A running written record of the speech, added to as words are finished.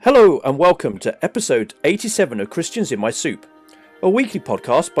Hello and welcome to episode 87 of Christians in My Soup, a weekly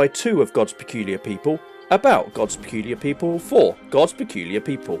podcast by two of God's peculiar people, about God's peculiar people, for God's peculiar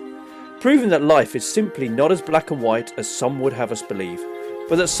people, proving that life is simply not as black and white as some would have us believe,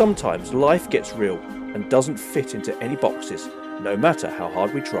 but that sometimes life gets real and doesn't fit into any boxes, no matter how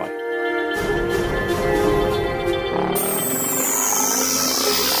hard we try.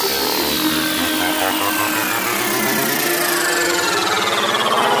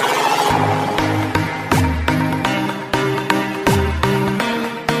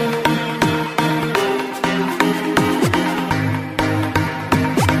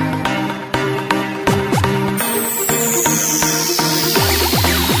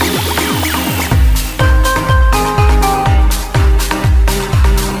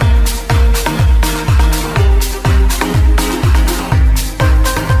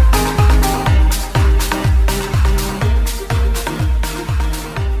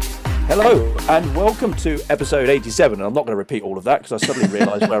 Hello and welcome to episode 87, and I'm not going to repeat all of that because I suddenly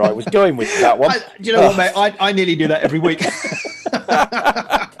realised where I was going with that one. Do you know what, mate? I nearly do that every week.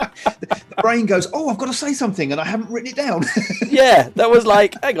 The brain goes, oh, I've got to say something, and I haven't written it down. Yeah, that was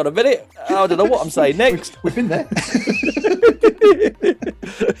like, hang on a minute, I don't know what I'm saying next. We've been there.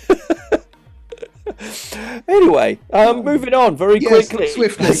 Anyway, moving on very quickly.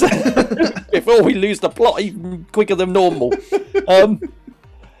 Swiftly. Before we lose the plot even quicker than normal.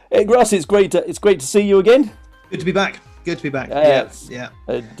 Russ, it's great to see you again. Good to be back. Yes. Yeah.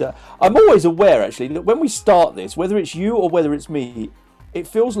 And I'm always aware, actually, that when we start this, whether it's you or whether it's me, it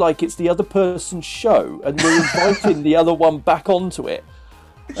feels like it's the other person's show, and we're inviting the other one back onto it.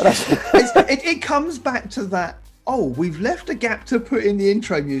 It comes back to that, oh, we've left a gap to put in the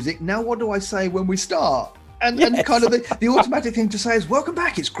intro music. Now what do I say when we start? And kind of the automatic thing to say is, welcome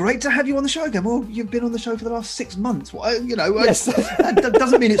back. It's great to have you on the show again. Well, you've been on the show for the last 6 months. Yes. That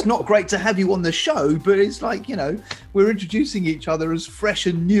doesn't mean it's not great to have you on the show, but it's like, we're introducing each other as fresh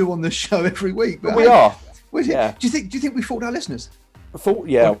and new on the show every week. But we are. Yeah. Do you think we fooled our listeners?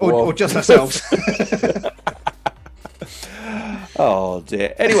 Or just ourselves? Oh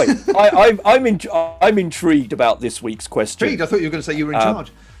dear. Anyway, I'm intrigued about this week's question. Intrigued? I thought you were going to say you were in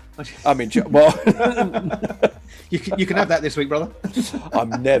charge. I'm in charge. Well, you can have that this week, brother. I'm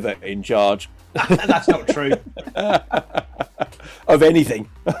never in charge. That's not true. Of anything.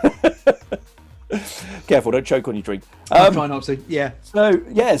 Careful, don't choke on your drink. I'm trying not to. Yeah.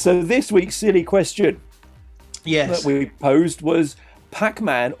 So this week's silly question that we posed was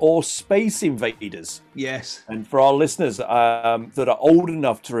Pac-Man or Space Invaders? Yes. And for our listeners that are old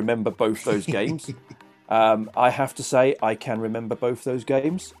enough to remember both those games, I have to say I can remember both those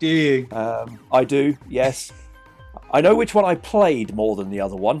games. Do you? I do, yes. I know which one I played more than the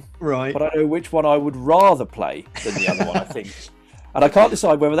other one. Right. But I know which one I would rather play than the other one, I think. And I can't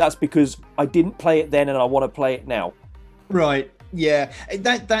decide whether that's because I didn't play it then and I want to play it now. Right. Yeah,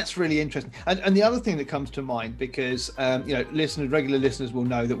 that's really interesting. And the other thing that comes to mind, because regular listeners will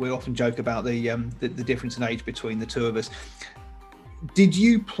know that we often joke about the difference in age between the two of us. Did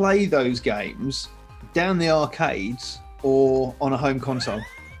you play those games down the arcades or on a home console?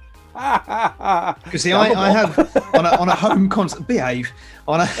 Because I have on a home console. Behave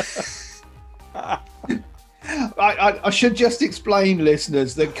on a. I should just explain,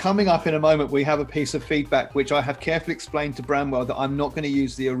 listeners, that coming up in a moment we have a piece of feedback which I have carefully explained to Bramwell that I'm not going to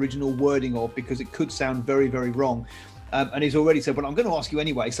use the original wording of because it could sound very, very wrong. And he's already said, well, I'm going to ask you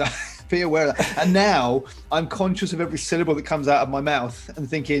anyway, so be aware of that. And now I'm conscious of every syllable that comes out of my mouth and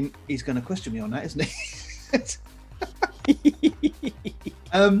thinking, he's going to question me on that, isn't he?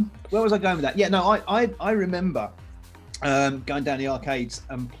 Where was I going with that? Yeah, no, I remember going down the arcades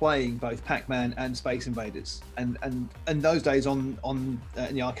and playing both Pac-Man and Space Invaders, and those days on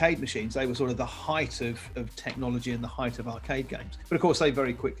in the arcade machines, they were sort of the height of technology and the height of arcade games. But of course, they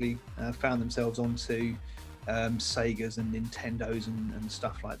very quickly found themselves onto Segas and Nintendos and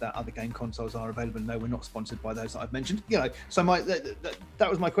stuff like that. Other game consoles are available. No, we're not sponsored by those that I've mentioned. So that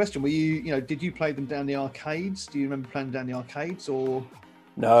was my question. Were you, did you play them down the arcades? Do you remember playing down the arcades or?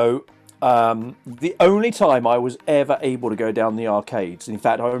 No. The only time I was ever able to go down the arcades, in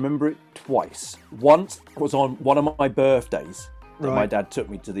fact, I remember it twice. Once was on one of my birthdays. That my dad took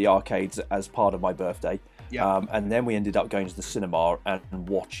me to the arcades as part of my birthday. Yeah. And then we ended up going to the cinema and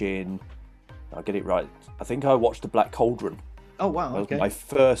watching. I'll get it right. I think I watched The Black Cauldron. Oh wow!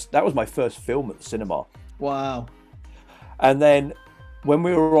 That was my first film at the cinema. Wow. And then when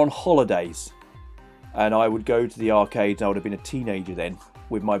we were on holidays, and I would go to the arcades, I would have been a teenager then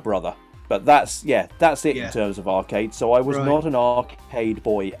with my brother. But that's it in terms of arcade. So I was not an arcade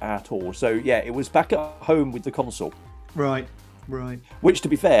boy at all. So yeah, it was back at home with the console. Right. Right. Which, to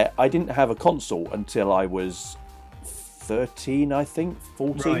be fair, I didn't have a console until I was 13, I think,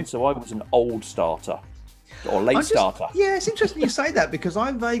 14. Right. So I was an old starter or late starter. Yeah, it's interesting you say that, because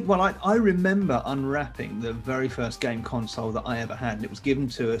I remember unwrapping the very first game console that I ever had, and it was given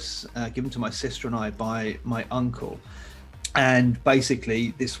to my sister and I by my uncle. And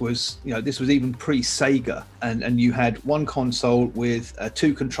basically, this was even pre-Sega, and you had one console with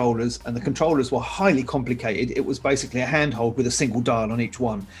 2 controllers, and the controllers were highly complicated. It was basically a handhold with a single dial on each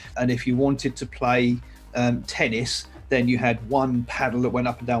one, and if you wanted to play tennis, then you had one paddle that went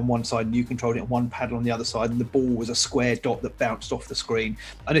up and down one side and you controlled it, and one paddle on the other side, and the ball was a square dot that bounced off the screen.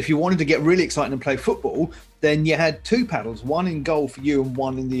 And if you wanted to get really exciting and play football, then you had 2 paddles, one in goal for you and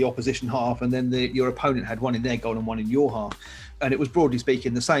one in the opposition half, and then your opponent had one in their goal and one in your half. And it was, broadly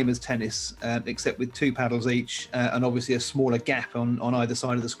speaking, the same as tennis, except with 2 paddles each, and obviously a smaller gap on either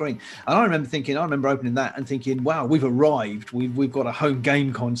side of the screen. And I remember opening that and thinking, wow, we've arrived. We've got a home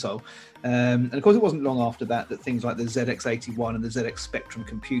game console. And of course, it wasn't long after that things like the ZX81 and the ZX Spectrum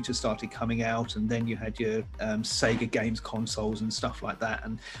computers started coming out, and then you had your Sega games consoles and stuff like that.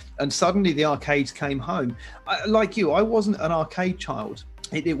 And suddenly the arcades came home. Like you, I wasn't an arcade child.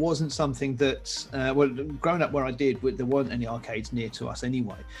 It wasn't something that, growing up where I did, there weren't any arcades near to us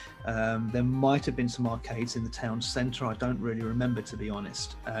anyway. There might have been some arcades in the town centre. I don't really remember, to be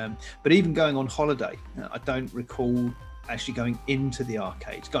honest. But even going on holiday, I don't recall actually going into the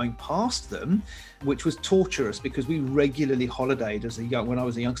arcades, going past them, which was torturous, because we regularly holidayed when I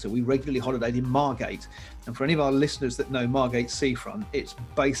was a youngster. We regularly holidayed in Margate, and for any of our listeners that know Margate Seafront, it's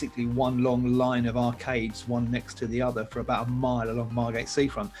basically one long line of arcades, one next to the other, for about a mile along Margate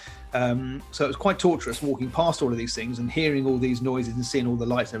Seafront. So it was quite torturous walking past all of these things and hearing all these noises and seeing all the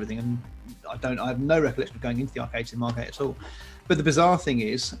lights and everything. And I have no recollection of going into the arcades in Margate at all. But the bizarre thing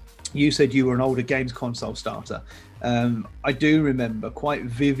is, you said you were an older games console starter. I do remember quite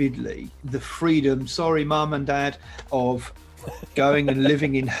vividly the freedom, sorry mum and dad, of going and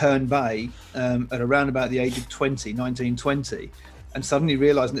living in Herne Bay at around about the age of 19, 20, and suddenly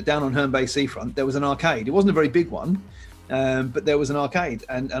realising that down on Herne Bay Seafront there was an arcade. It wasn't a very big one, but there was an arcade,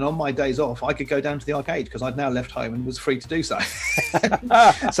 and on my days off I could go down to the arcade because I'd now left home and was free to do so.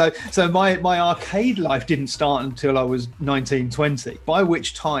 so my arcade life didn't start until I was 19, 20, by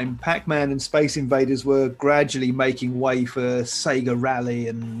which time Pac-Man and Space Invaders were gradually making way for Sega Rally,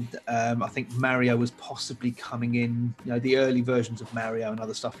 and I think Mario was possibly coming in. The early versions of Mario and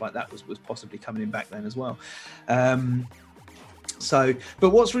other stuff like that was possibly coming in back then as well. But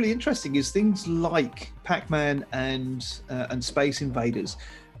what's really interesting is things like Pac-Man and Space Invaders.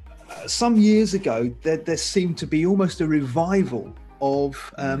 Some years ago, there seemed to be almost a revival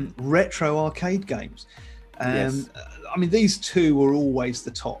of retro arcade games. Yes. I mean, these two were always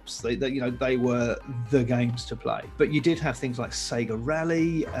the tops. They were the games to play. But you did have things like Sega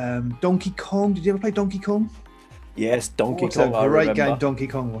Rally, Donkey Kong. Did you ever play Donkey Kong? Yes, Donkey Kong. Kong. A great game Donkey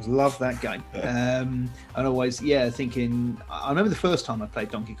Kong was. Love that game. And always, thinking. I remember the first time I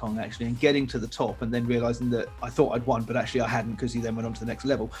played Donkey Kong actually, and getting to the top, and then realizing that I thought I'd won, but actually I hadn't, because he then went on to the next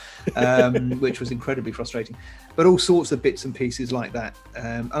level, which was incredibly frustrating. But all sorts of bits and pieces like that.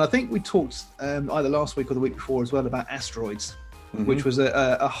 And I think we talked either last week or the week before as well about Asteroids. Mm-hmm. Which was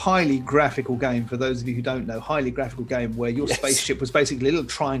a highly graphical game. For those of you who don't know, highly graphical game where your spaceship was basically a little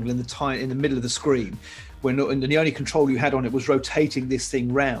triangle in the middle of the screen, and the only control you had on it was rotating this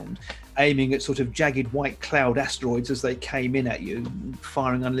thing round, aiming at sort of jagged white cloud asteroids as they came in at you,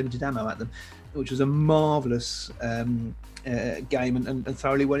 firing unlimited ammo at them, which was a marvellous game and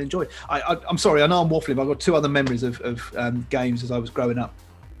thoroughly well enjoyed. I'm sorry, I know I'm waffling, but I've got 2 other memories of games as I was growing up.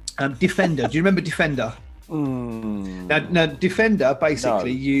 Defender. Do you remember Defender? Now, Defender,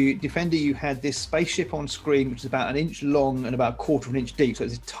 basically, you had this spaceship on screen, which is about an inch long and about a quarter of an inch deep. So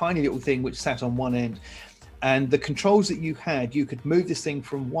it's a tiny little thing which sat on one end. And the controls that you had, you could move this thing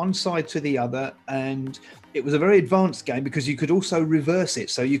from one side to the other. And it was a very advanced game because you could also reverse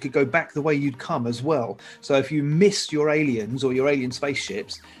it. So you could go back the way you'd come as well. So if you missed your aliens or your alien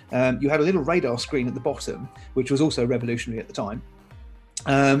spaceships, you had a little radar screen at the bottom, which was also revolutionary at the time.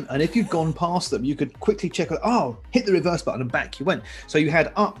 And if you'd gone past them, you could quickly check, hit the reverse button and back you went. So you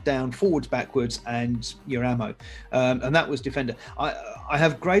had up, down, forwards, backwards, and your ammo. And that was Defender. I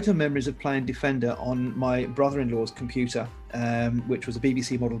have greater memories of playing Defender on my brother-in-law's computer, which was a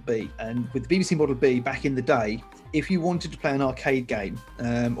BBC Model B. And with the BBC Model B back in the day, if you wanted to play an arcade game,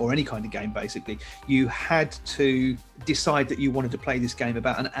 or any kind of game basically, you had to decide that you wanted to play this game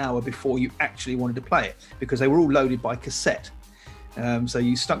about an hour before you actually wanted to play it, because they were all loaded by cassette. So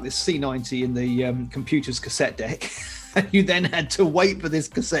you stuck this C90 in the computer's cassette deck And you then had to wait for this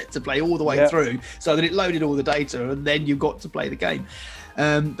cassette to play all the way through, so that it loaded all the data, and then you got to play the game.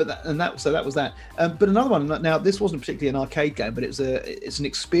 So that was that. But another one. Now, this wasn't particularly an arcade game, but it's an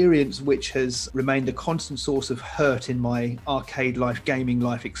experience which has remained a constant source of hurt in my arcade life, gaming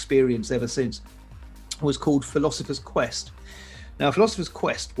life experience ever since. Was called Philosopher's Quest. Now, Philosopher's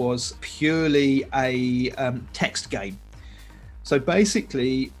Quest was purely a text game. So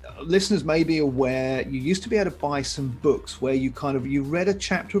basically, listeners may be aware, you used to be able to buy some books where you read a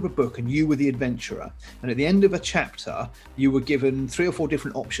chapter of a book and you were the adventurer. And at the end of a chapter, you were given 3 or 4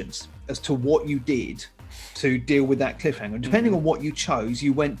 different options as to what you did to deal with that cliffhanger. And depending on what you chose,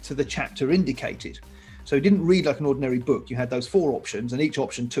 you went to the chapter indicated. So you didn't read like an ordinary book. You had those 4 options, and each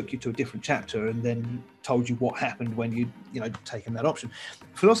option took you to a different chapter and then told you what happened when you'd taken that option.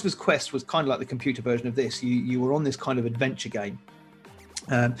 Philosopher's Quest was kind of like the computer version of this. You were on this kind of adventure game.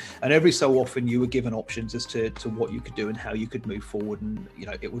 And every so often you were given options as to what you could do and how you could move forward, and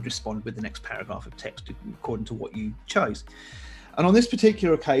it would respond with the next paragraph of text according to what you chose. And on this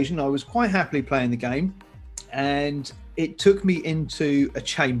particular occasion, I was quite happily playing the game, and it took me into a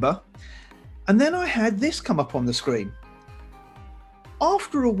chamber. And then I had this come up on the screen.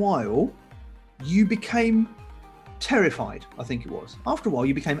 After a while, you became terrified, I think it was. After a while,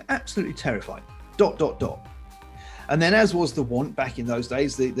 you became absolutely terrified. ... And then, as was the wont back in those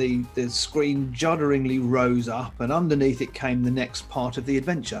days, the screen judderingly rose up, and underneath it came the next part of the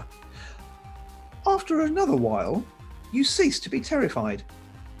adventure. After another while, you ceased to be terrified.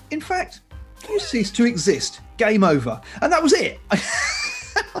 In fact, you ceased to exist. Game over. And that was it.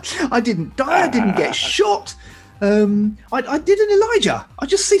 I didn't die. I didn't get shot. I did an Elijah. I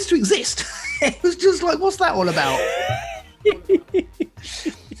just ceased to exist. It was just like, what's that all about?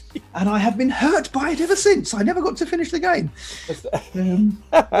 And I have been hurt by it ever since. I never got to finish the game.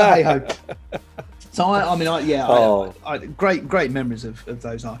 Hey ho. So great memories of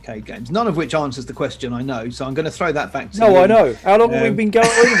those arcade games. None of which answers the question, I know. So I'm going to throw that back to you. No, I know. How long have we been going?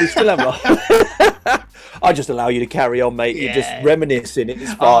 We still haven't. I just allow you to carry on, mate. Yeah. You're just reminiscing.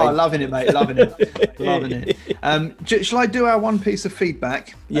 It's Oh, fine. loving it, mate. Loving it. Loving it. Shall I do our one piece of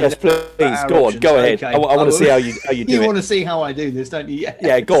feedback? Yes, please. Go on. Go ahead. Okay. I want to see how you do You it. want to see how I do this, don't you?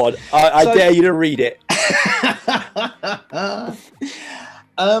 Yeah, go on. I dare you to read it.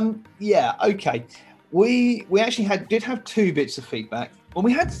 Yeah. Okay. We actually did have 2 bits of feedback. Well,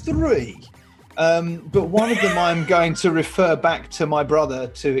 we had 3. But one of them I'm going to refer back to my brother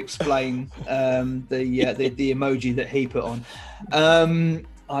to explain the emoji that he put on.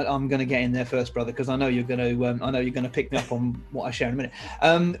 I'm going to get in there first, brother, because I know you're going to pick me up on what I share in a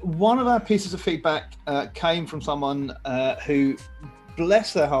minute. One of our pieces of feedback came from someone who,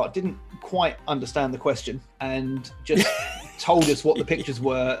 bless their heart, didn't quite understand the question and just told us what the pictures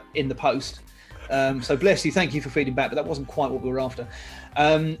were in the post. So bless you, thank you for feeding back, but that wasn't quite what we were after.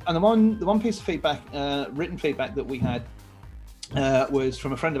 And the one piece of feedback, written feedback that we had was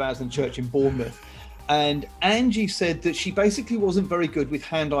from a friend of ours in church in Bournemouth. And Angie said that she basically wasn't very good with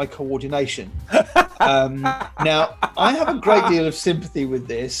hand-eye coordination. Now, I have a great deal of sympathy with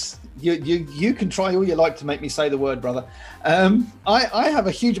this. You can try all you like to make me say the word, brother. I have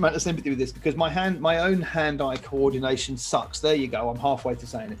a huge amount of sympathy with this because my own hand-eye coordination sucks. There you go. I'm halfway to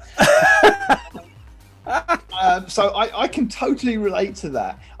saying it. So I can totally relate to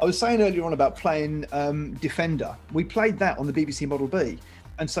that. I was saying earlier on about playing Defender. We played that on the BBC Model B.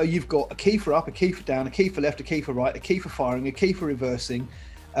 And so you've got a key for up, a key for down, a key for left, a key for right, a key for firing, a key for reversing.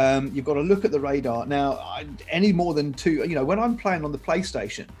 You've got to look at the radar. Now, any more than 2, when I'm playing on the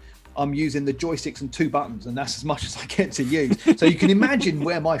PlayStation, I'm using the joysticks and 2 buttons, and that's as much as I get to use. So you can imagine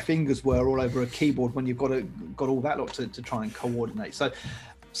where my fingers were all over a keyboard when you've got all that lot to try and coordinate.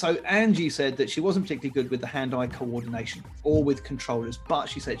 So Angie said that she wasn't particularly good with the hand-eye coordination or with controllers, but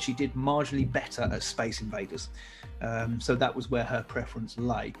she said she did marginally better at Space Invaders. So that was where her preference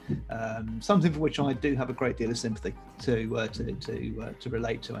lay. Something for which I do have a great deal of sympathy to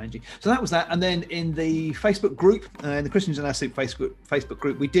relate to, Angie. So that was that. And then in the Facebook group, in the Christians in Our Soup Facebook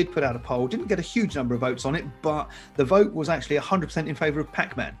group, we did put out a poll. Didn't get a huge number of votes on it, but the vote was actually 100% in favour of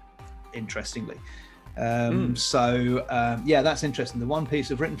Pac-Man, interestingly. Yeah, that's interesting. The one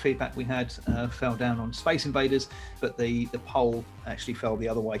piece of written feedback we had fell down on Space Invaders, but the poll actually fell the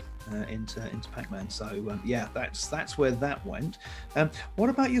other way into Pac-Man. So yeah, that's where that went. What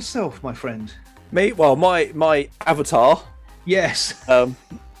about yourself, my friend? Me? Well, my avatar. Yes.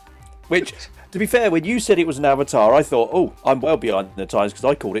 Which, to be fair, when you said it was an avatar, I thought, oh, I'm well behind the times because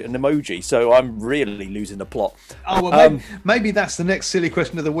I called it an emoji. So I'm really losing the plot. Oh, well, maybe that's the next silly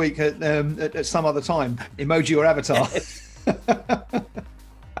question of the week at some other time. Emoji or avatar?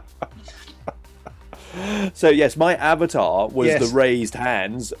 So yes, my avatar was Yes. the raised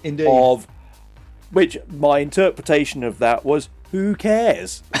hands Indeed. of which my interpretation of that was who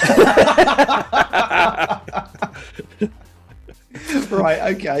cares?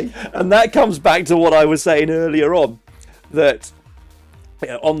 Right, okay. And that comes back to what I was saying earlier on, that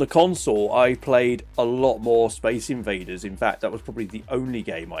on the console I played a lot more Space Invaders. In fact, that was probably the only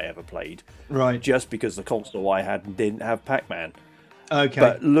game I ever played, Right. just because the console I had didn't have Pac-Man. Okay.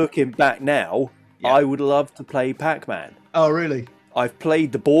 But looking back now, Yeah. I would love to play Pac-Man. Oh, really? I've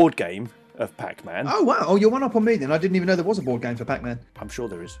played the board game of Pac-Man. Oh, wow. Oh, you're one up on me then. I didn't even know there was a board game for Pac-Man. I'm sure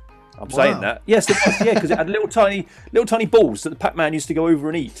there is. I'm Wow. saying that. Yes, there was, yeah, because it had little tiny balls that the Pac-Man used to go over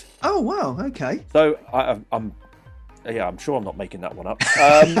and eat. Oh, wow. Okay. So I'm sure I'm not making that one up.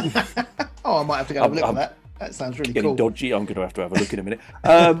 Oh, I might have to go have a look at that. That sounds really Getting cool. dodgy. I'm going to have a look in a minute.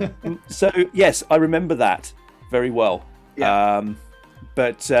 So yes, I remember that very well. Yeah.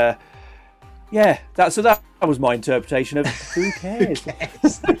 But yeah, that was my interpretation of who cares.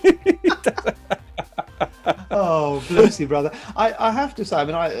 Oh, bless you, brother. I have to say, I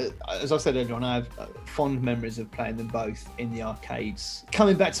mean, as I said earlier on, I have fond memories of playing them both in the arcades.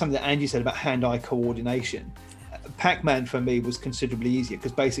 Coming back to something that Andy said about hand-eye coordination, Pac-Man for me was considerably easier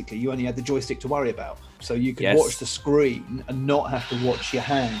because basically you only had the joystick to worry about. So you could Yes. watch the screen and not have to watch your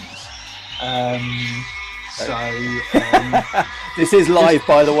hands. This is live,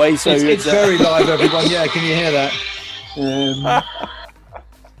 by the way, so It's very live, everyone. Yeah, can you hear that?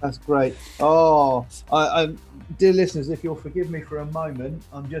 That's great. Oh, dear listeners, if you'll forgive me for a moment,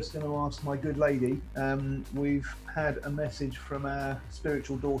 I'm just going to ask my good lady. We've had a message from our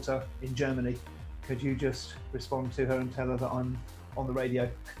spiritual daughter in Germany. Could you just respond to her and tell her that I'm on the radio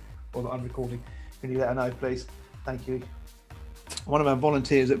or that I'm recording? Can you let her know, please? Thank you. One of our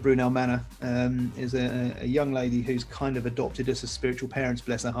volunteers at Brunel Manor is a young lady who's kind of adopted us as spiritual parents,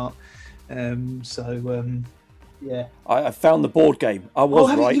 bless her heart. Yeah. I found the board game. I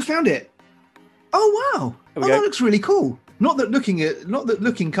was right. You found it? Oh wow! There Oh, we go. that looks really cool. Not that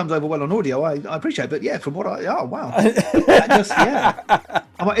looking comes over well on audio. I appreciate, but yeah, from what oh wow, yeah.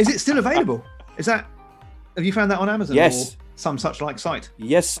 Is it still available? Have you found that on Amazon? Yes. Or some such like site?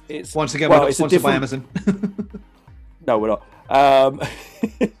 Yes, it's Once again, well, we're not it's a sponsored by different- Amazon. No, we're not.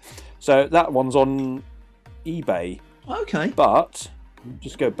 So that one's on eBay, Okay. but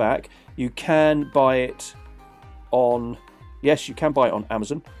just go back. You can buy it on. Yes, you can buy it on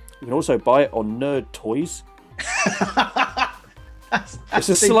Amazon. You can also buy it on Nerd Toys. It's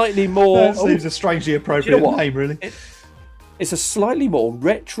a slightly more. That seems a strangely appropriate Do you know what? name, really. It's a slightly more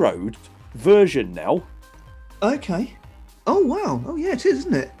retroed version now. Okay. Oh wow. Oh yeah, it is,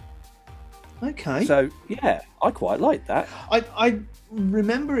 isn't it? Okay. So yeah, I quite like that. I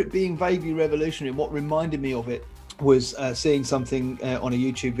remember it being vaguely revolutionary. What reminded me of it was seeing something on a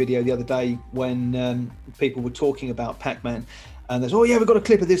YouTube video the other day when people were talking about Pac-Man, and there's, oh yeah, we've got a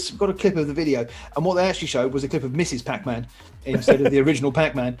clip of this, we've got a clip of the video, and what they actually showed was a clip of Mrs. Pac-Man instead of the original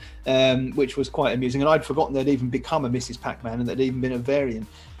Pac-Man, which was quite amusing. And I'd forgotten there'd even become a Mrs. Pac-Man and there'd even been a variant.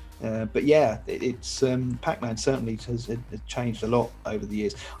 But yeah, it's Pac-Man certainly has changed a lot over the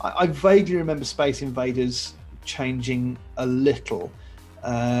years. I vaguely remember Space Invaders changing a little.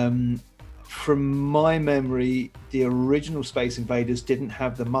 From my memory, the original Space Invaders didn't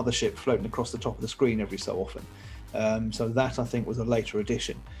have the mothership floating across the top of the screen every so often. So that, I think, was a later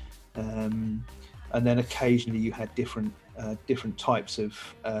addition. And then occasionally you had different types of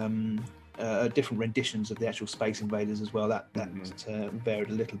different renditions of the actual Space Invaders as well. That varied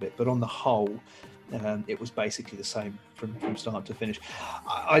a little bit, but on the whole, it was basically the same from start to finish.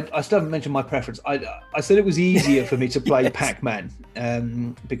 I still haven't mentioned my preference. I said it was easier for me to play Yes. Pac-Man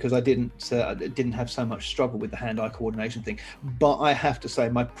because I didn't have so much struggle with the hand-eye coordination thing. But I have to say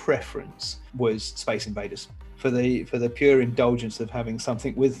my preference was Space Invaders. For the pure indulgence of having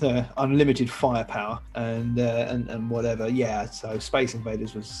something with unlimited firepower and whatever, yeah. So Space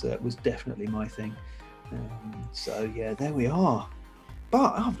Invaders was definitely my thing. So yeah, there we are.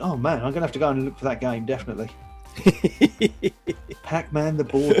 But oh man, I'm gonna have to go and look for that game definitely. Pac-Man the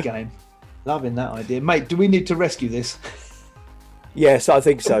board game, loving that idea, mate. Do we need to rescue this? Yes, I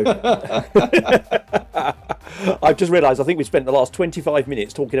think so. I've just realised I think we spent the last 25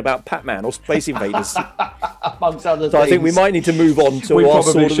 minutes talking about Pac-Man or Space Invaders. Amongst other things. So I think we might need to move on to We our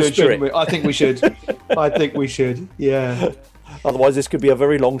probably Sword of the should, Spirit. shouldn't we? I think we should. I think we should. Yeah. Otherwise, this could be a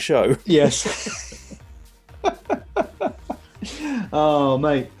very long show. Yes. Oh,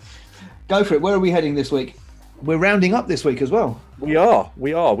 mate. Go for it. Where are we heading this week? We're rounding up this week as well. We are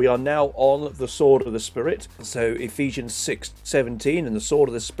now on the Sword of the Spirit. So Ephesians 6:17 and the Sword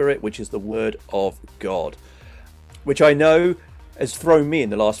of the Spirit, which is the Word of God. Which I know has thrown me in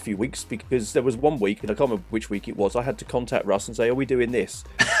the last few weeks, because there was one week, and I can't remember which week it was, I had to contact Russ and say, are we doing this?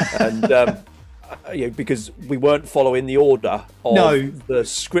 And because we weren't following the order of the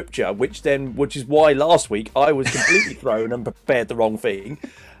scripture, which is why last week I was completely thrown and prepared the wrong thing.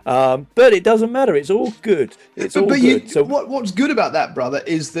 But it doesn't matter. It's all good. It's all good. So what's good about that, brother,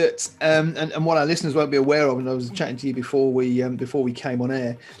 is that and what our listeners won't be aware of, and I was chatting to you before we came on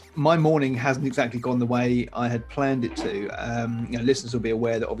air, my morning hasn't exactly gone the way I had planned it to. Listeners will be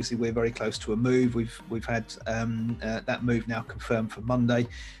aware that obviously we're very close to a move. We've had that move now confirmed for Monday,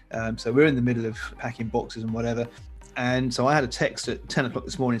 so we're in the middle of packing boxes and whatever. And so I had a text at 10 o'clock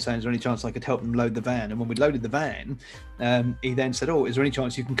this morning saying, is there any chance I could help them load the van? And when we'd loaded the van, he then said, is there any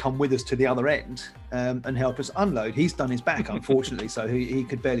chance you can come with us to the other end and help us unload? He's done his back, unfortunately, so he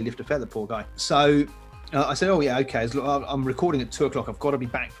could barely lift a feather, poor guy. So I said, okay, I'm recording at 2 o'clock. I've got to be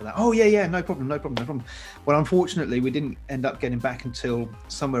back for that. No problem. Well, unfortunately, we didn't end up getting back until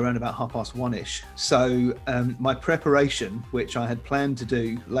somewhere around about 1:30-ish. So my preparation, which I had planned to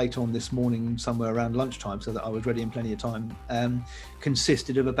do late on this morning, somewhere around lunchtime, so that I was ready in plenty of time,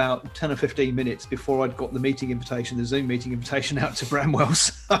 consisted of about 10 or 15 minutes before I'd got the Zoom meeting invitation out to Bramwell.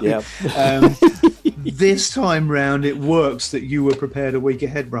 So, yeah. This time round, it works that you were prepared a week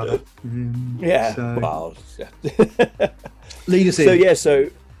ahead, brother. Yeah. So, wow. lead us in. So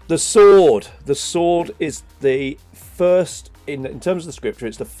the sword is the first, in terms of the scripture,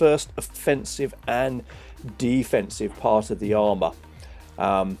 it's the first offensive and defensive part of the armor.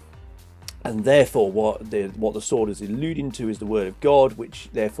 And therefore what the sword is alluding to is the word of God, which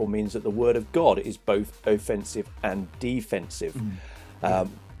therefore means that the word of God is both offensive and defensive.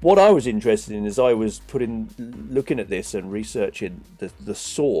 What I was interested in, as I was looking at this and researching the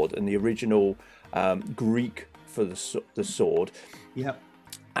sword and the original Greek for the sword,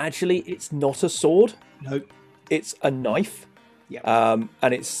 actually it's not a sword. Nope. It's a knife. And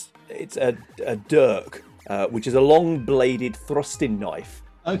it's a dirk, which is a long-bladed thrusting knife.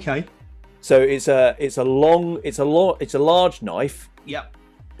 Okay. So it's a large knife. Yep.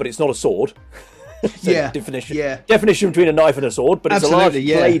 But it's not a sword. So definition between a knife and a sword, but it's a large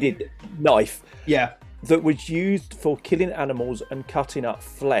bladed knife that was used for killing animals and cutting up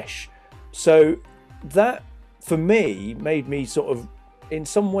flesh. So that, for me, made me sort of, in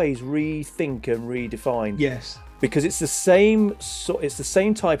some ways, rethink and redefine. Yes. Because it's the same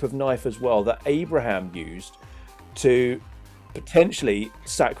type of knife as well that Abraham used to potentially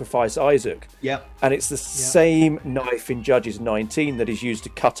sacrifice Isaac. And it's the same knife in Judges 19 that is used to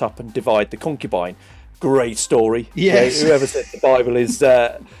cut up and divide the concubine. Great story. Yes. Whoever said the Bible is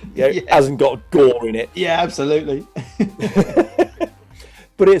hasn't got gore in it. Yeah, absolutely.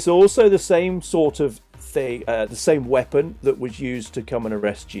 But it's also the same sort of thing, the same weapon that was used to come and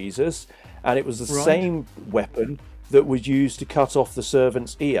arrest Jesus, and it was the same weapon that was used to cut off the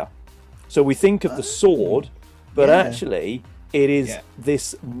servant's ear. So we think of the sword, but actually it is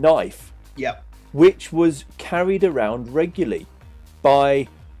this knife, which was carried around regularly by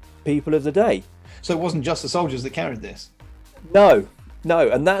people of the day. So it wasn't just the soldiers that carried this? No,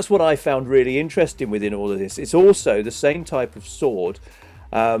 and that's what I found really interesting within all of this. It's also the same type of sword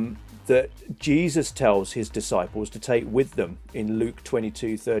that Jesus tells his disciples to take with them in Luke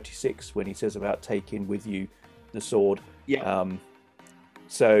 22:36, when he says about taking with you the sword.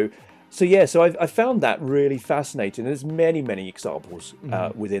 So I found that really fascinating. There's many examples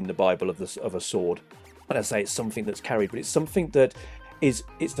within the Bible of a sword. And I say it's something that's carried, but it's something that it's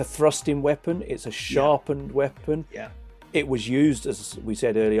a thrusting weapon. It's a sharpened weapon. It was used, as we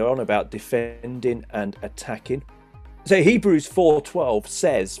said earlier on, about defending and attacking. So Hebrews 4:12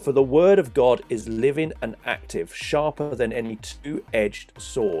 says, "For the word of God is living and active, sharper than any two-edged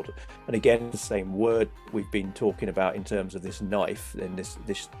sword." And again, the same word we've been talking about in terms of this knife, and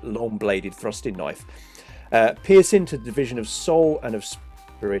this long-bladed thrusting knife, piercing to the division of soul and of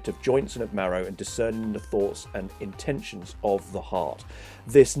spirit, of joints and of marrow, and discerning the thoughts and intentions of the heart.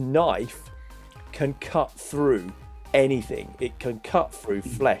 This knife can cut through anything. It can cut through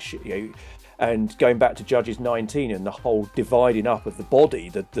flesh. And going back to Judges 19 and the whole dividing up of the body,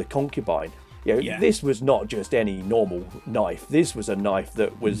 the concubine, this was not just any normal knife. This was a knife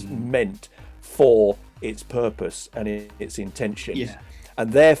that was meant for its purpose and its intentions.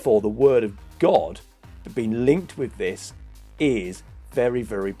 And therefore, the word of God being linked with this is very,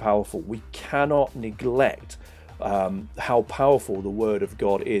 very powerful. We cannot neglect how powerful the word of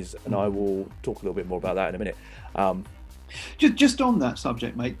God is. And I will talk a little bit more about that in a minute. Just on that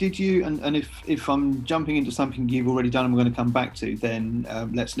subject, mate, did you, and if I'm jumping into something you've already done and we're going to come back to, then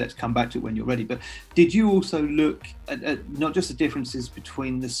let's come back to it when you're ready. But did you also look at not just the differences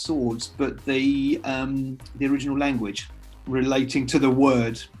between the swords, but the original language? relating to the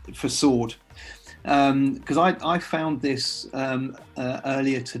word for sword. Because I found this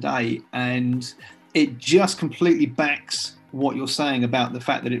earlier today, and it just completely backs what you're saying about the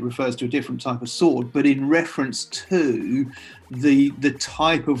fact that it refers to a different type of sword, but in reference to the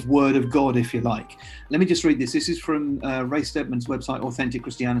type of word of God, if you like. Let me just read this. This is from Ray Stedman's website, Authentic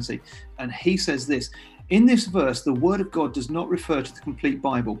Christianity, and he says this: in this verse, the word of God does not refer to the complete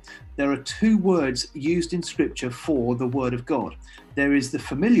Bible. There are two words used in Scripture for the word of God. There is the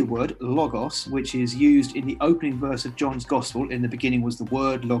familiar word, logos, which is used in the opening verse of John's Gospel. In the beginning was the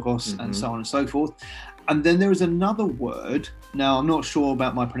word, logos, and so on and so forth. And then there is another word. Now, I'm not sure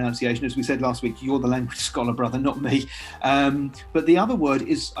about my pronunciation. As we said last week, you're the language scholar, brother, not me. But the other word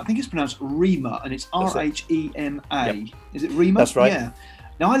is, I think it's pronounced Rhema, and it's R-H-E-M-A. Yep. Is it Rhema? That's right. Yeah.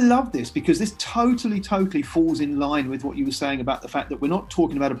 Now, I love this because this totally falls in line with what you were saying about the fact that we're not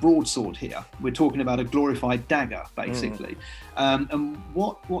talking about a broadsword here. We're talking about a glorified dagger, basically. And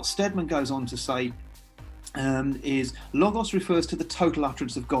what Stedman goes on to say is logos refers to the total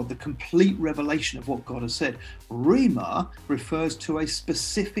utterance of God, the complete revelation of what God has said. Rhema refers to a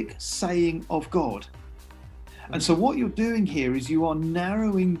specific saying of God. And so what you're doing here is you are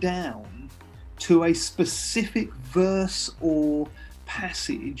narrowing down to a specific verse or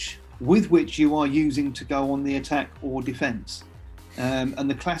passage with which you are using to go on the attack or defense. And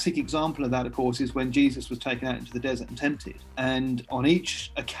the classic example of that, of course, is when Jesus was taken out into the desert and tempted. And on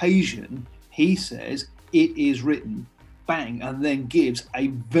each occasion, he says, "It is written," bang, and then gives a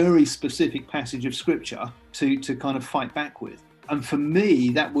very specific passage of scripture to kind of fight back with. And for me,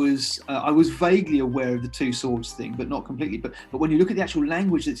 that was, I was vaguely aware of the two swords thing, but not completely. But when you look at the actual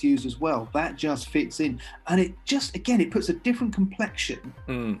language that's used as well, that just fits in. And it just, again, it puts a different complexion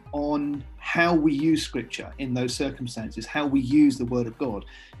on how we use scripture in those circumstances, how we use the word of God.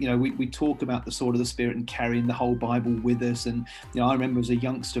 You know, we talk about the sword of the Spirit and carrying the whole Bible with us. And, you know, I remember as a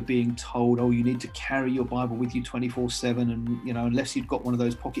youngster being told, oh, you need to carry your Bible with you 24/7. And, you know, unless you'd got one of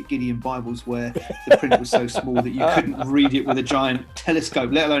those pocket Gideon Bibles where the print was so small that you couldn't read it with a giant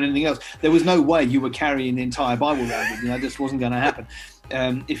telescope, let alone anything else, there was no way you were carrying the entire Bible around with you. You know, this wasn't going to happen.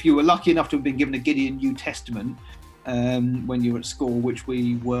 If you were lucky enough to have been given a Gideon New Testament, when you were at school, which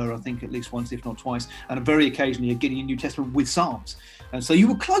we were, I think, at least once, if not twice, and very occasionally a Gideon New Testament with Psalms. And so you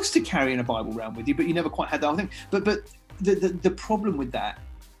were close to carrying a Bible around with you, but you never quite had that other thing. But the problem with that,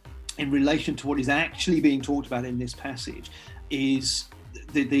 in relation to what is actually being talked about in this passage, is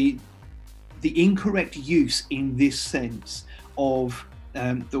the incorrect use in this sense of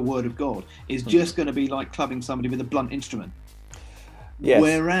the Word of God is just going to be like clubbing somebody with a blunt instrument. Yes.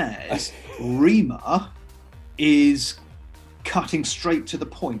 Whereas Rhema is cutting straight to the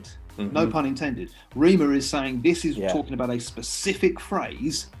point, no pun intended. Rhema is saying this is talking about a specific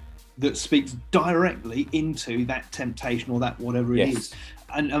phrase that speaks directly into that temptation or that whatever it is.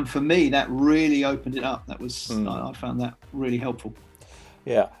 And for me, that really opened it up. That was I found that really helpful.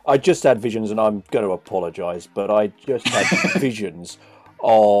 Yeah, I just had visions, and I'm going to apologise, but I just had visions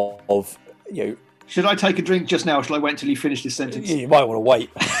of, you know. Should I take a drink just now, or shall I wait until you finish this sentence? You might want to wait.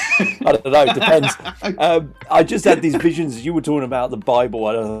 I don't know, it depends. I just had these visions. You were talking about the Bible,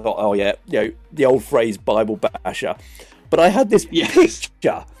 and I thought, oh yeah, you know, the old phrase Bible basher. But I had this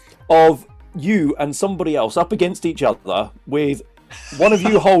picture of you and somebody else up against each other, with one of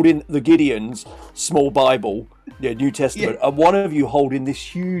you holding the Gideon's small Bible, New Testament, and one of you holding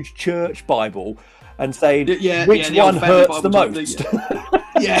this huge church Bible and saying, which one hurts the most?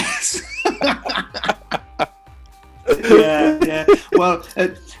 Yes. Yeah. Well,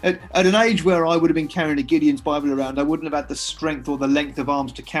 at an age where I would have been carrying a Gideon's Bible around, I wouldn't have had the strength or the length of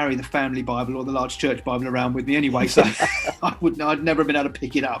arms to carry the family Bible or the large church Bible around with me anyway. So I'd never been able to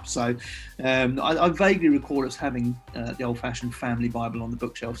pick it up. So I vaguely recall us having the old-fashioned family Bible on the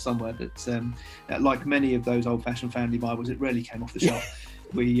bookshelf somewhere. But like many of those old-fashioned family Bibles, it rarely came off the shelf.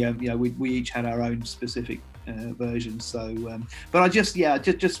 We each had our own specific versions. So, but I just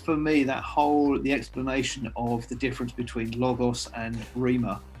for me, that the explanation of the difference between Logos and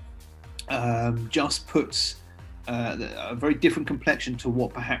Rhema just puts a very different complexion to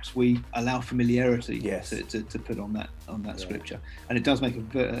what perhaps we allow familiarity to put on that scripture, and it does make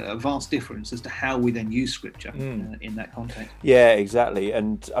a vast difference as to how we then use scripture in that context. Yeah, exactly.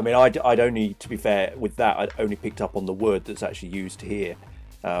 And I mean, I'd only, to be fair with that, I'd only picked up on the word that's actually used here,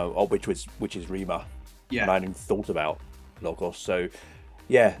 which is Rhema. Yeah. And I hadn't thought about Logos. So,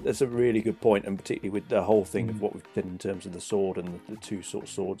 yeah, that's a really good point, and particularly with the whole thing of what we've done in terms of the sword and the two sort of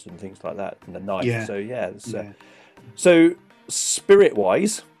swords and things like that, and the knife. Yeah. So, so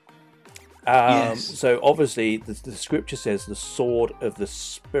spirit-wise, so obviously the scripture says the sword of the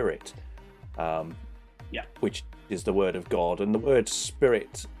Spirit. Yeah. which is the word of God. And the word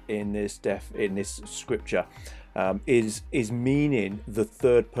spirit in this scripture is meaning the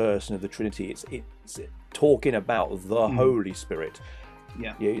third person of the Trinity. It's talking about the Holy Spirit.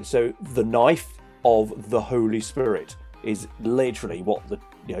 Yeah. So the knife of the Holy Spirit is literally what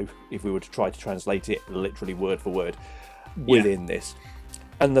if we were to try to translate it literally word for word within this.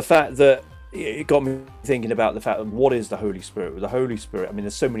 And the fact that it got me thinking about the fact of what is the Holy Spirit. The Holy Spirit, I mean,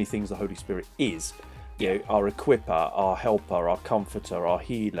 there's so many things the Holy Spirit is. Our equipper, our helper, our comforter, our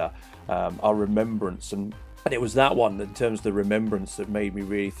healer, our remembrance. And it was that one, in terms of the remembrance, that made me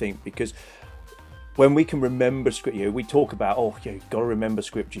really think, because when we can remember scripture, we talk about, you've got to remember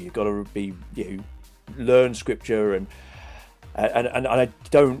scripture, you've got to be, learn scripture, and I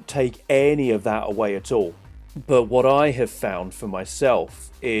don't take any of that away at all. But what I have found for myself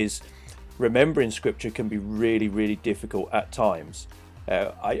is remembering scripture can be really, really difficult at times.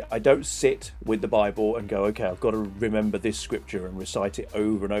 I don't sit with the Bible and go, okay, I've got to remember this scripture and recite it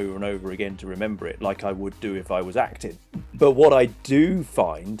over and over and over again to remember it, like I would do if I was acting. But what I do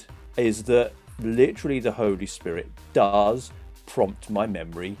find is that literally the Holy Spirit does prompt my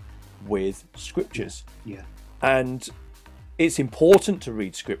memory with scriptures. Yeah. And it's important to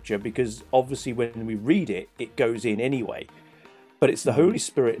read scripture, because obviously when we read it, it goes in anyway. But it's the Holy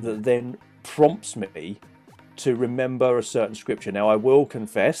Spirit that then prompts me to remember a certain scripture. Now, I will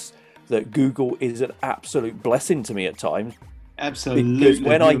confess that Google is an absolute blessing to me at times. Absolutely. Because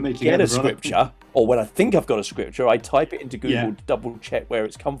when I get a scripture, or when I think I've got a scripture, I type it into Google to double check where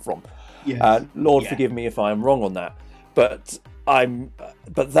it's come from. Yes. Lord, forgive me if I'm wrong on that. But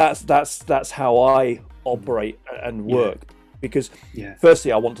that's how I operate and work. Because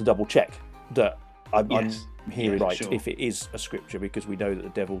firstly, I want to double check that I'm hearing right, if it is a scripture, because we know that the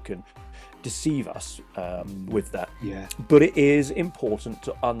devil can deceive us with that. But it is important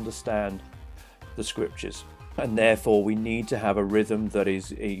to understand the scriptures, and therefore we need to have a rhythm that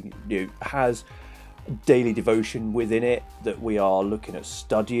is has daily devotion within it, that we are looking at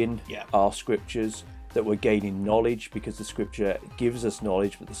studying our scriptures, that we're gaining knowledge, because the scripture gives us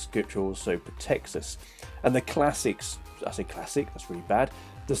knowledge, but the scripture also protects us. And the classics, I say classic, that's really bad,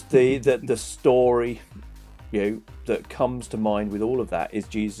 the story that comes to mind with all of that is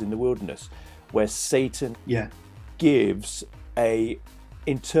Jesus in the wilderness, where Satan gives a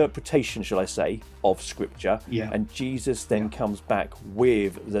interpretation, shall I say, of scripture, and Jesus then comes back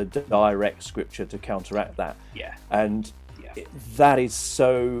with the direct scripture to counteract that. And that is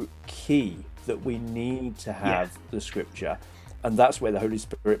so key, that we need to have the scripture, and that's where the Holy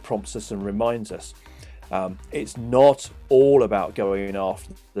Spirit prompts us and reminds us. It's not all about going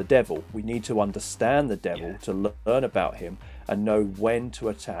after the devil. We need to understand the devil to learn about him and know when to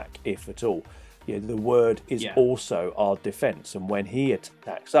attack, if at all. The word is also our defense, and when he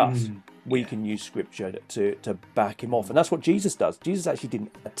attacks us, we can use scripture to back him off. And that's what Jesus does. Jesus actually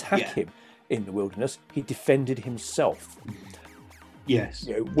didn't attack him in the wilderness, he defended himself.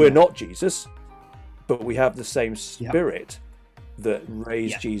 We're not Jesus, but we have the same spirit that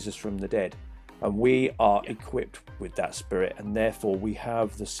raised Jesus from the dead. And we are equipped with that spirit, and therefore we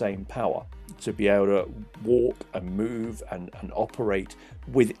have the same power to be able to walk and move and operate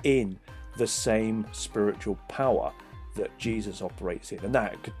within the same spiritual power that Jesus operates in. And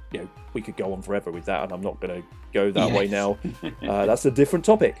that could, we could go on forever with that, and I'm not going to go that way now. That's a different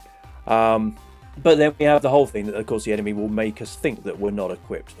topic. But then we have the whole thing that, of course, the enemy will make us think that we're not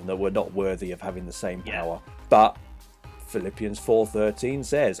equipped and that we're not worthy of having the same power. But Philippians 4:13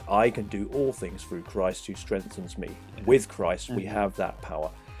 says, I can do all things through Christ who strengthens me. With Christ, we have that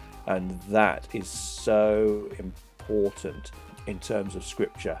power. And that is so important in terms of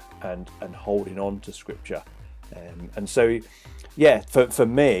scripture and holding on to scripture. And so, for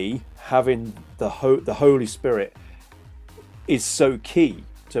me, having the Holy Spirit is so key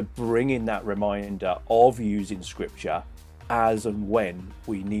to bringing that reminder of using scripture as and when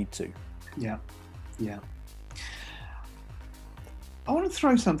we need to. I want to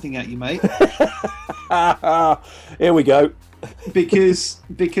throw something at you, mate. Here we go. because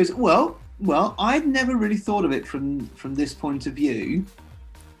well, I'd never really thought of it from this point of view,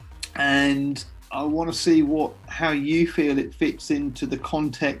 and I want to see how you feel it fits into the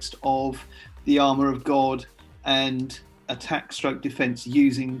context of the armor of God and attack stroke defense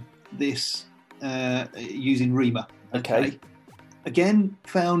using this using Rhema. Okay. Again,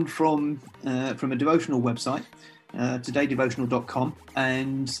 found from a devotional website, todaydevotional.com,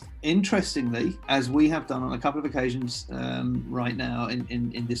 and interestingly, as we have done on a couple of occasions right now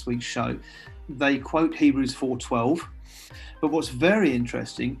in this week's show, they quote Hebrews 4:12. But what's very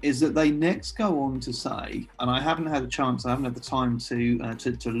interesting is that they next go on to say, and I haven't had the time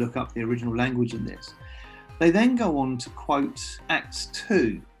to look up the original language in this, They then go on to quote Acts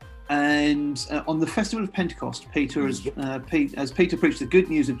 2. And on the festival of Pentecost, as Peter preached the good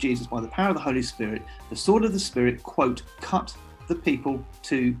news of Jesus by the power of the Holy Spirit, the sword of the Spirit, quote, cut the people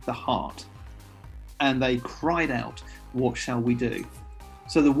to the heart. And they cried out, what shall we do?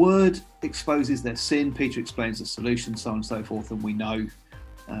 So the word exposes their sin. Peter explains the solution, so on and so forth. And we know,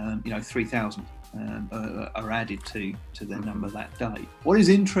 3,000 are added to their number that day. What is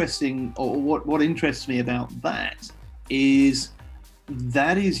interesting, or what interests me about that is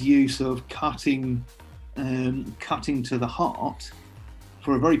use of cutting to the heart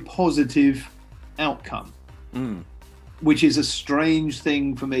for a very positive outcome, which is a strange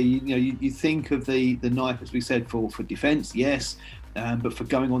thing for me. You think of the knife, as we said, for defense, yes, but for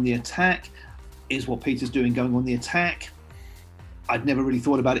going on the attack is what Peter's doing, going on the attack. I'd never really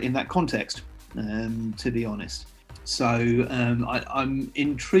thought about it in that context, to be honest. So I'm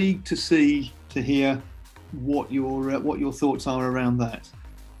intrigued to hear what your thoughts are around that.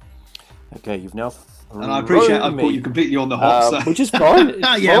 Okay, you've now. And I appreciate I've put you completely on the hop, which is fine.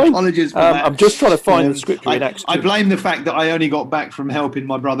 Yeah, apologies for that. I'm just trying to find the scripture in Acts 2. I blame the fact that I only got back from helping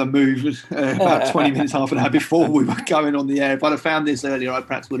my brother move about 20 minutes, half an hour before we were going on the air. If I'd have found this earlier, I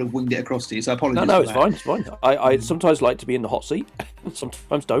perhaps would have winged it across to you. So apologies. No, it's fine. It's fine. I sometimes like to be in the hot seat.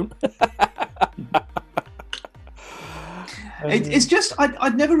 Sometimes don't. It's just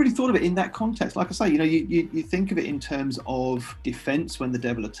I'd never really thought of it in that context. Like I say, you think of it in terms of defense when the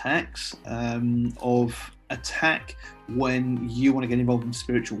devil attacks, of attack when you want to get involved in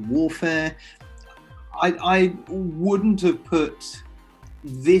spiritual warfare. I wouldn't have put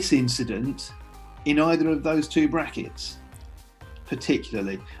this incident in either of those two brackets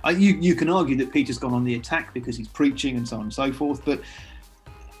particularly. You can argue that Peter's gone on the attack because he's preaching and so on and so forth, but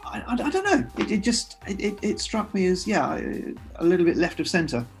I don't know. It struck me as a little bit left of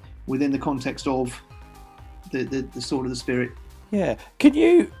centre within the context of the sword of the Spirit. Yeah. Can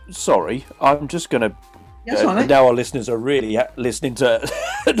you? Sorry, I'm just going to. Yes, now our listeners are really listening to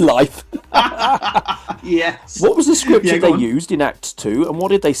live. Yes. What was the scripture they used in Acts 2, and what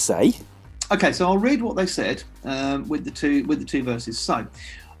did they say? Okay, so I'll read what they said with the two verses. So,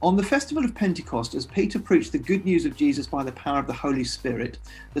 on the festival of Pentecost, as Peter preached the good news of Jesus by the power of the Holy Spirit,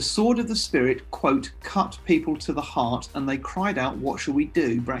 the sword of the Spirit, quote, cut people to the heart, and they cried out, what shall we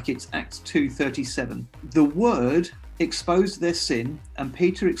do? Brackets, Acts 2:37. The word exposed their sin, and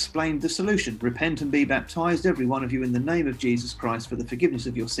Peter explained the solution. Repent and be baptized, every one of you, in the name of Jesus Christ for the forgiveness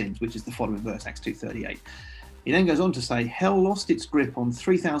of your sins, which is the following verse, Acts 2:38. He then goes on to say, hell lost its grip on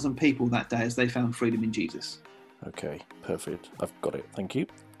 3,000 people that day as they found freedom in Jesus. Okay, perfect. I've got it. Thank you.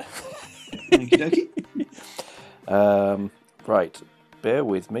 Okie dokie. Right, bear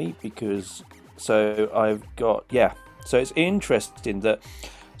with me because I've got So it's interesting that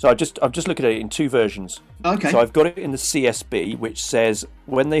I'm just looking at it in two versions. Okay. So I've got it in the CSB, which says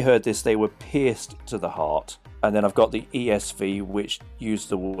when they heard this, they were pierced to the heart, and then I've got the ESV, which used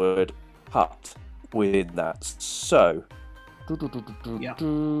the word cut within that. So. Yeah.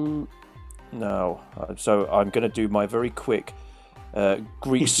 No, so I'm going to do my very quick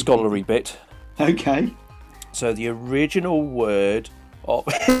Greek scholarly bit. Okay. So the original word of...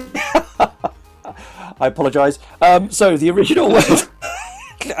 I apologise. So the original word...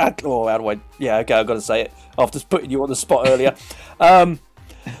 oh, how do I... Yeah, okay, I've got to say it after putting you on the spot earlier.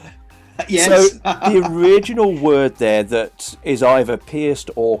 Yes. So the original word there that is either pierced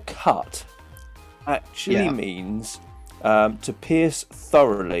or cut actually means to pierce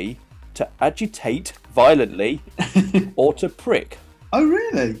thoroughly, to agitate violently, or to prick. Oh,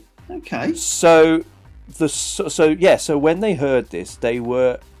 really? Okay. So when they heard this, they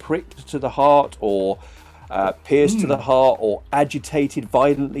were pricked to the heart, or pierced to the heart, or agitated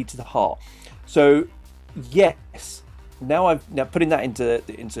violently to the heart. So, yes. Now putting that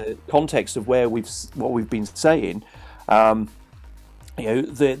into context of what we've been saying. The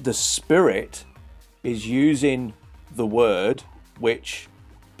Spirit is using the word which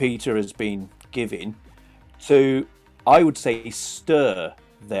Peter has been given to, I would say, stir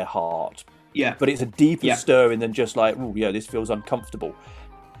their heart. Yeah. But it's a deeper stirring than just like, oh yeah, this feels uncomfortable.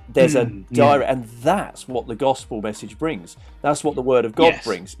 There's a direct, and that's what the gospel message brings. That's what the word of God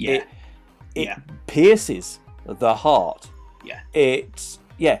brings. Yeah. It pierces the heart. Yeah. It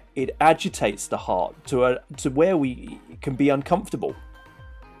agitates the heart to where we can be uncomfortable.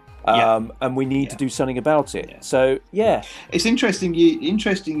 And we need to do something about it. Yeah. So it's interesting. You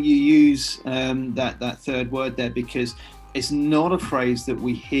use that third word there, because it's not a phrase that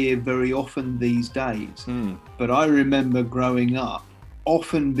we hear very often these days. But I remember growing up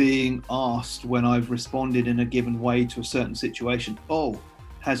often being asked when I've responded in a given way to a certain situation, "Oh,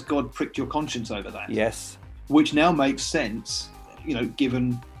 has God pricked your conscience over that?" Yes. which now makes sense,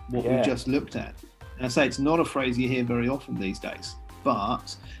 given what we just looked at. And I say it's not a phrase you hear very often these days,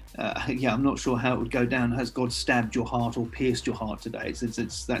 but I'm not sure how it would go down. Has God stabbed your heart or pierced your heart today?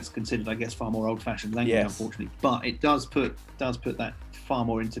 That's considered, I guess, far more old-fashioned language, unfortunately. But it does put that far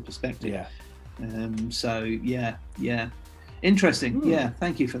more into perspective. Interesting.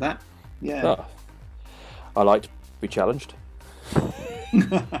 Thank you for that. I like to be challenged.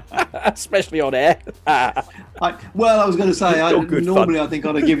 Especially on air. I was going to say, normally I think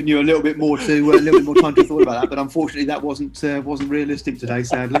I'd have given you a little bit more time to thought about that, but unfortunately that wasn't realistic today,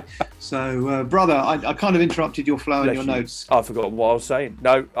 sadly. So, brother, I kind of interrupted your flow and your notes. I forgot what I was saying.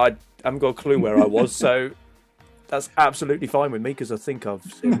 No, I haven't got a clue where I was, so that's absolutely fine with me because I think I've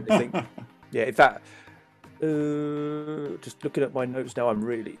seen everything. In fact, just looking at my notes now,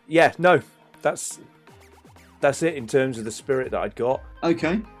 that's it in terms of the spirit that I'd got.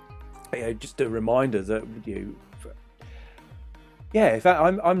 Okay. Just a reminder that in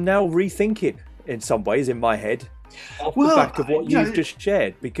fact, I'm now rethinking in some ways in my head off the back of what you've just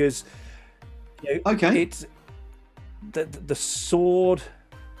shared, because it's the sword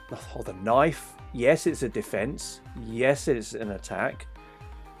or the knife. Yes, it's a defense. Yes, it's an attack.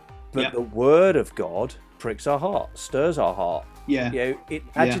 But the word of God pricks our heart, stirs our heart. It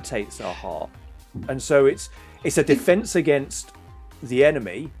agitates our heart, and so it's a defense against the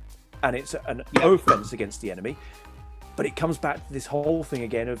enemy, and it's an offense against the enemy. But it comes back to this whole thing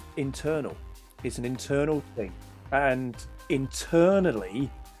again of internal. It's an internal thing, and internally,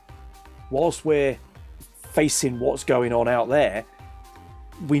 whilst we're facing what's going on out there,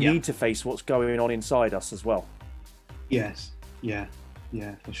 we need to face what's going on inside us as well. Yes. Yeah,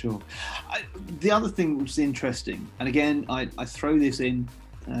 for sure. The other thing which is interesting, and again, I throw this in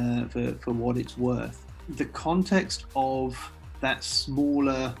for what it's worth, the context of that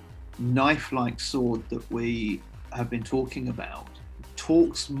smaller knife-like sword that we have been talking about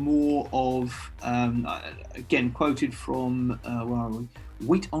talks more of, again, quoted from,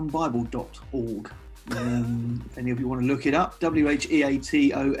 wheatonbible.org. If any of you want to look it up,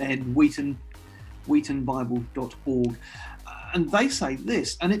 WHEATON, wheatonbible.org. And they say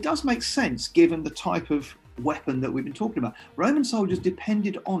this, and it does make sense given the type of weapon that we've been talking about. Roman soldiers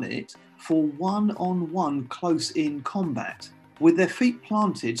depended on it for one-on-one close-in combat. With their feet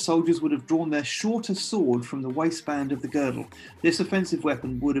planted, soldiers would have drawn their shorter sword from the waistband of the girdle. This offensive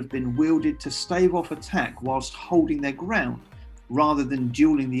weapon would have been wielded to stave off attack whilst holding their ground, rather than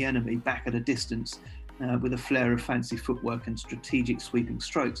dueling the enemy back at a distance with a flair of fancy footwork and strategic sweeping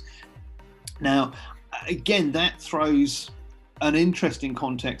strokes. Now, again, that throws an interesting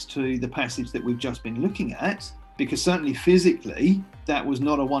context to the passage that we've just been looking at, because certainly physically that was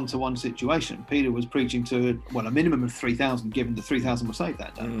not a one-to-one situation. Peter was preaching to a minimum of 3,000, given the 3,000 were saved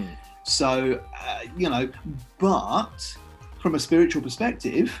that day. So but from a spiritual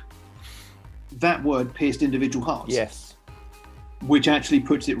perspective, that word pierced individual hearts, which actually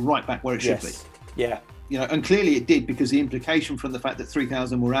puts it right back where it should be. And clearly it did, because the implication from the fact that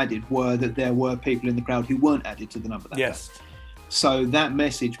 3,000 were added were that there were people in the crowd who weren't added to the number that day. So that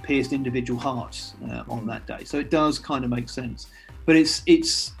message pierced individual hearts on that day. So it does kind of make sense, but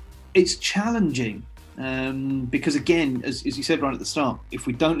it's challenging because, again, as you said right at the start, if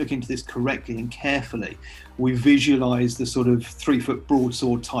we don't look into this correctly and carefully, we visualize the sort of 3-foot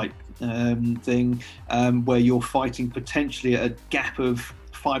broadsword type thing where you're fighting potentially at a gap of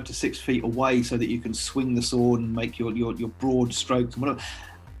 5 to 6 feet away, so that you can swing the sword and make your broad strokes and whatever.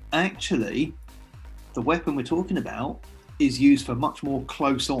 Actually, the weapon we're talking about is used for much more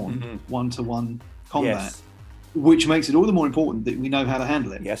close-on, one-to-one combat, which makes it all the more important that we know how to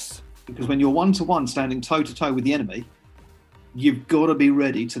handle it. Because when you're one-to-one, standing toe-to-toe with the enemy, you've got to be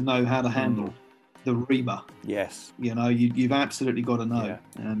ready to know how to handle the reamer. You've absolutely got to know,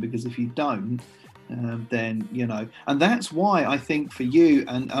 because if you don't, then, and that's why I think for you,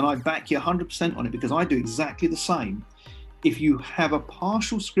 and I back you 100% on it, because I do exactly the same. If you have a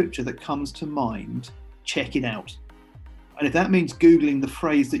partial scripture that comes to mind, check it out. And if that means Googling the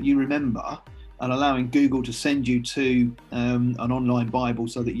phrase that you remember and allowing Google to send you to an online Bible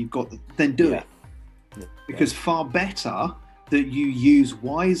so that you've got then do it. Because far better that you use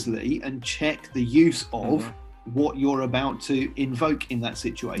wisely and check the use of what you're about to invoke in that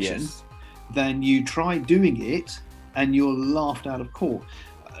situation than you try doing it and you're laughed out of court.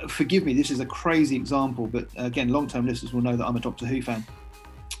 Forgive me, this is a crazy example, but again, long-term listeners will know that I'm a Doctor Who fan.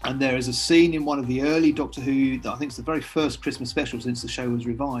 And there is a scene in one of the early Doctor Who, I think it's the very first Christmas special since the show was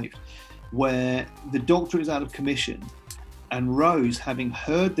revived, where the Doctor is out of commission, and Rose, having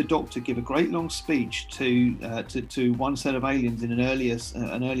heard the Doctor give a great long speech to one set of aliens in an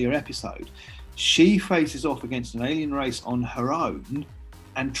earlier episode, She faces off against an alien race on her own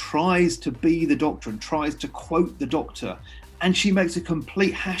and tries to be the Doctor and tries to quote the Doctor, and she makes a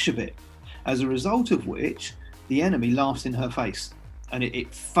complete hash of it, as a result of which the enemy laughs in her face and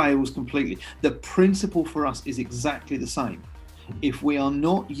it fails completely. The principle for us is exactly the same. If we are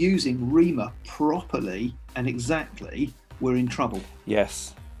not using Rima properly and exactly, we're in trouble.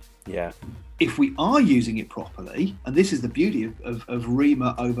 Yes. Yeah. If we are using it properly, and this is the beauty of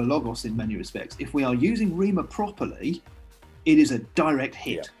Rima over Logos in many respects, if we are using Rima properly, it is a direct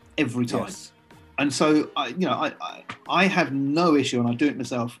hit every time. Yes. And so, I have no issue, and I do it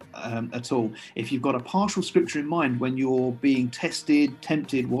myself at all. If you've got a partial scripture in mind when you're being tested,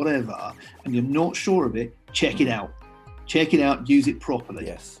 tempted, whatever, and you're not sure of it, check it out. Check it out, use it properly.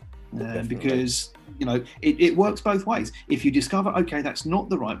 Yes. Because, it works both ways. If you discover, okay, that's not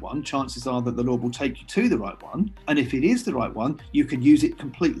the right one, chances are that the Lord will take you to the right one. And if it is the right one, you can use it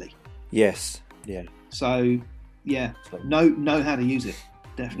completely. Yes. Yeah. So, know how to use it,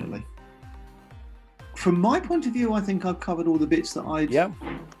 definitely. From my point of view, I think I've covered all the bits that I'd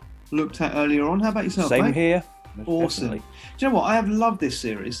looked at earlier on. How about yourself, Same mate? here. Awesome. Definitely. Do you know what? I have loved this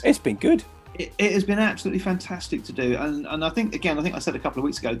series. It's been good. It has been absolutely fantastic to do. And I think I said a couple of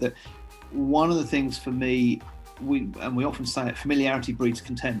weeks ago that one of the things for me, we often say it, familiarity breeds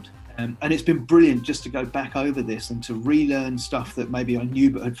contempt. And it's been brilliant just to go back over this and to relearn stuff that maybe I knew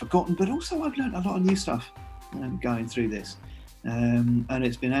but had forgotten. But also I've learned a lot of new stuff going through this. And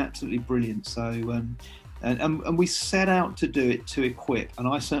it's been absolutely brilliant. So and we set out to do it to equip, and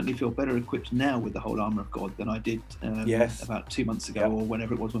I certainly feel better equipped now with the whole armour of God than I did about 2 months ago or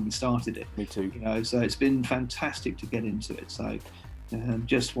whenever it was when we started it. Me too. So it's been fantastic to get into it. So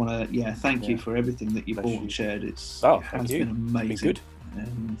just want to thank you for everything that you brought and shared. It has been amazing. It's been good.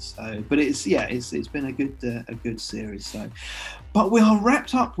 And so, but it's been a good series. So, but we are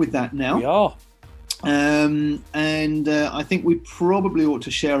wrapped up with that now. We are. I think we probably ought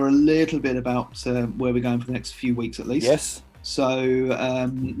to share a little bit about where we're going for the next few weeks at least. Yes. So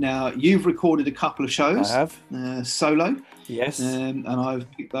now you've recorded a couple of shows. I have. Solo. Yes. And I've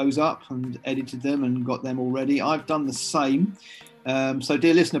picked those up and edited them and got them all ready. I've done the same. So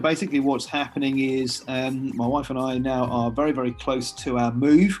dear listener, basically what's happening is my wife and I now are very, very close to our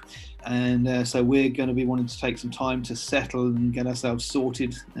move. And so we're going to be wanting to take some time to settle and get ourselves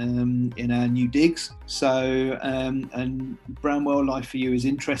sorted in our new digs. So, and Bramwell, life for you is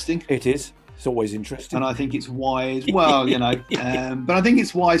interesting. It is. It's always interesting. And I think it's wise, but I think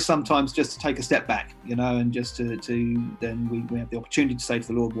it's wise sometimes just to take a step back, and just to then we have the opportunity to say to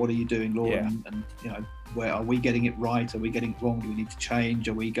the Lord, what are you doing, Lord? Yeah. And where are we getting it right? Are we getting it wrong? Do we need to change?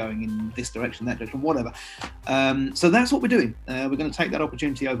 Are we going in this direction, that direction, whatever? So that's what we're doing. We're going to take that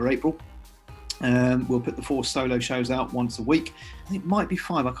opportunity over April. We'll put the 4 solo shows out once a week. I think it might be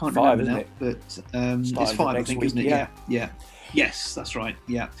 5. I can't remember now, but it's 5, I think, isn't it? Yeah. Yes, that's right.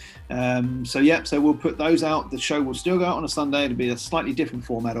 Yeah. So we'll put those out. The show will still go out on a Sunday. It'll be a slightly different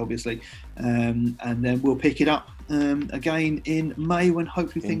format, obviously, and then we'll pick it up again in May when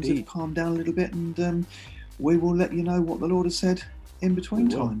hopefully things have calmed down a little bit, and we will let you know what the Lord has said in between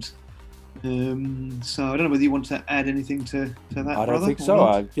times. So I don't know whether you want to add anything to that. I don't think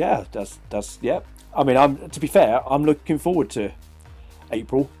so. That's. I mean, to be fair, I'm looking forward to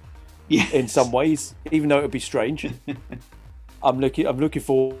April. Yes. In some ways, even though it would be strange. I'm looking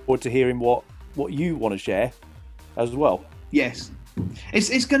forward to hearing what you want to share as well. Yes.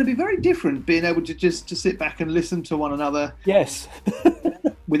 It's going to be very different being able to just to sit back and listen to one another. Yes.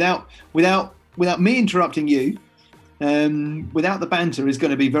 without me interrupting you, without the banter is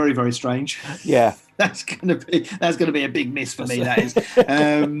going to be very, very strange. Yeah. That's going to be a big miss for me, that is.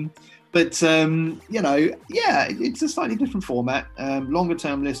 But it's a slightly different format. Longer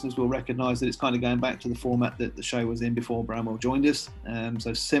term listeners will recognise that it's kind of going back to the format that the show was in before Bramwell joined us.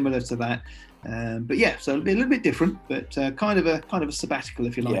 So similar to that. So it'll be a little bit different, but kind of a sabbatical,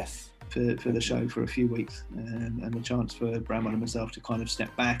 if you like, for the show for a few weeks, and the chance for Bramwell and myself to kind of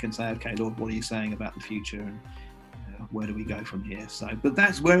step back and say, okay, Lord, what are you saying about the future, and where do we go from here? So, but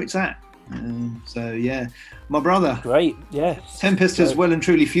that's where it's at. My brother. Great, yeah. Tempest has well and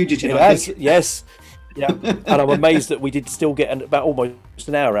truly fugitive. I think. Yes. Yeah, and I'm amazed that we did still get about almost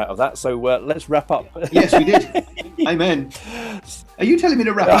an hour out of that. So let's wrap up. Yes, we did. Amen. Are you telling me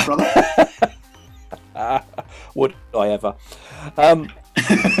to wrap up, brother? Would I ever?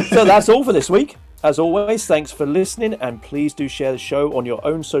 So that's all for this week. As always, thanks for listening, and please do share the show on your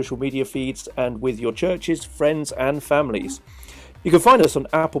own social media feeds and with your churches, friends, and families. You can find us on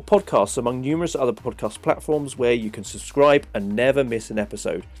Apple Podcasts, among numerous other podcast platforms where you can subscribe and never miss an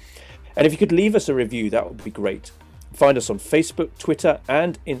episode. And if you could leave us a review, that would be great. Find us on Facebook, Twitter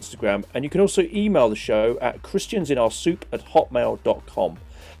and Instagram, and you can also email the show at christiansinoursoup@hotmail.com.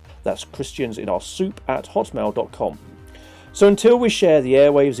 That's christiansinoursoup@hotmail.com. So until we share the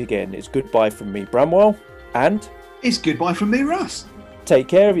airwaves again, it's goodbye from me, Bramwell, and it's goodbye from me, Russ. Take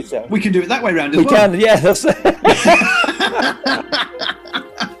care of yourself. We can do it that way round as well. We can, yeah. That's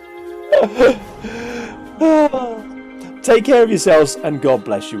Take care of yourselves, and God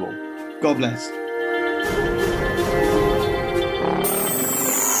bless you all. God bless.